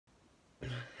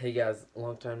Hey guys,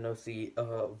 long time no see.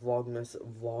 Vlogmas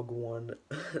Vlog 1.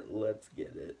 Let's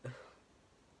get it.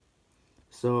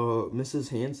 So, Mrs.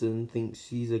 Hanson thinks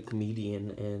she's a comedian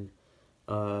and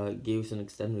gave us an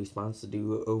extended response to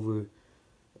do over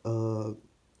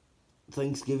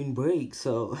Thanksgiving break.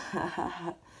 So,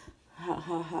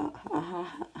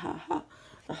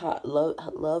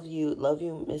 love you,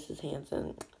 Mrs.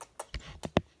 Hanson.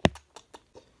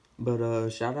 But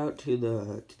shout out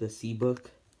to the C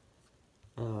book.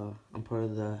 I'm part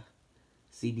of the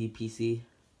CBPC.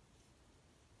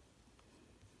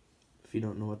 If you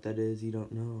don't know what that is, you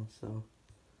don't know. So,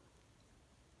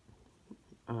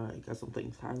 got some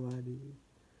things highlighted.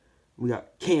 We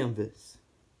got Canvas,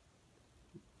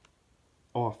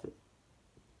 Office,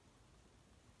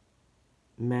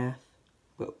 Math.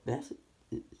 Well, that's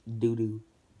doo-doo.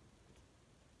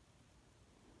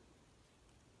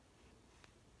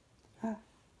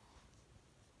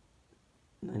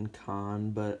 And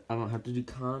Con, but I don't have to do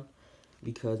Con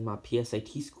because my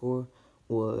PSAT score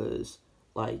was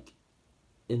like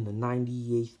in the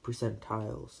 98th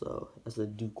percentile, so that's a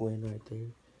Duke win right there.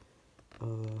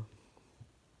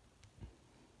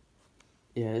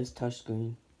 Yeah, it's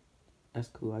touchscreen. That's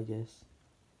cool, I guess.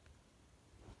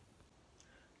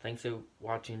 Thanks for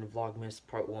watching Vlogmas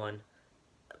Part 1.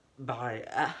 Bye.